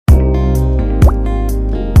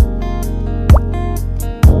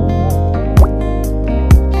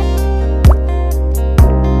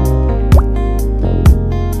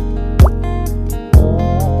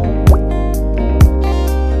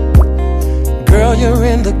Girl, you're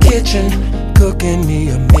in the kitchen, cooking me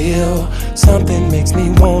a meal. Something makes me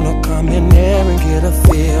wanna come in there and get a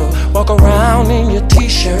feel. Walk around in your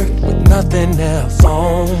t-shirt with nothing else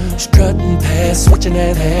on, strutting past, switching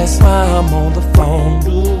that ass while I'm on the phone.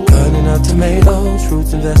 Cutting up tomatoes,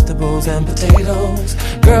 fruits and vegetables and potatoes.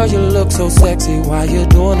 Girl, you look so sexy while you're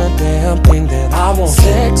doing a damn thing that I want.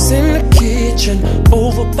 Sex in the kitchen,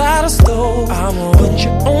 over by the stove. I want put you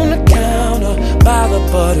on the counter by the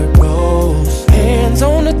buttered rolls. Hands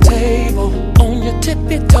on the table, on your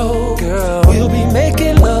tippy toe. Girl, we'll be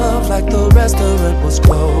making love like the restaurant was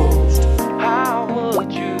closed. How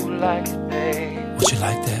would you like it, babe? Would you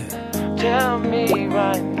like that? Tell me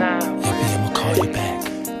right now. Yeah, babe, I'ma call you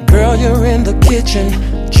back. Girl, you're in the kitchen,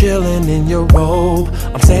 chilling in your robe.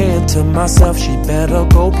 I'm saying to myself, she better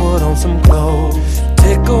go put on some clothes.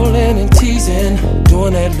 Tickling and teasing,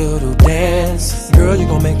 doing that little dance. Girl, you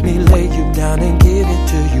gon' make me lay you down and give it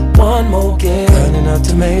to you one more again. Cutting up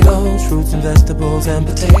tomatoes, fruits and vegetables and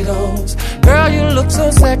potatoes. Girl, you look so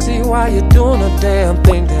sexy while you're doing a damn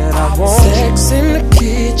thing that I want. Sex in the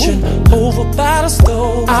kitchen, over by the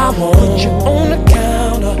stove. I want put you on the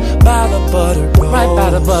counter by the buttered roll. Right by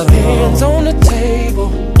the butter. Hands on the table,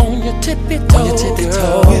 on your tippy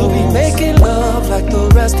toe. We'll be making love like the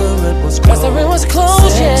restaurant was closed.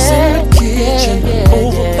 Sex in the kitchen,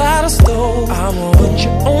 over by the stove. I want put you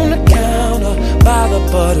on the counter by the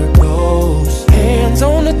buttered rolls. Hands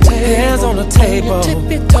on the table, your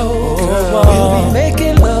tippy toe. Girl, we'll be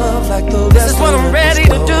making love like the restaurant was closed. This is what I'm ready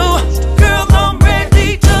to do. Girl, I'm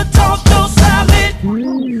ready to talk your salad.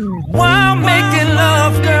 While making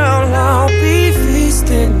love, girl, I'll be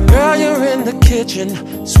feasting. Girl, you're in the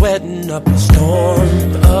kitchen, sweating up a storm.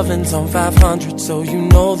 The oven's on 500, so you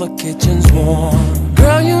know the kitchen's warm.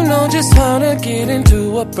 Girl, you know just how to get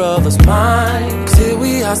into a brother's mind. 'Cause here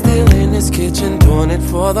we are still in this kitchen, doing it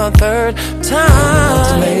for the third time.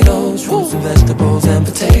 Tomatoes, fruits and vegetables and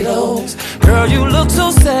potatoes. Girl, you look so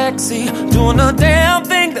sexy, doing the damn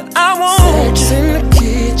thing that I want. Sex in the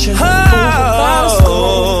kitchen, over by the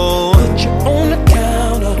stove. Put you on the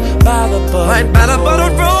counter by the butter. Right by the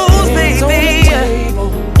buttered rolls, baby. On the table,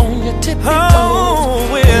 on your tippy toes.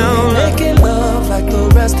 We'll making love like the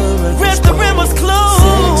restaurant was closed.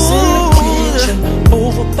 Sex in the kitchen,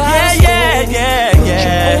 over by the stove. Yeah.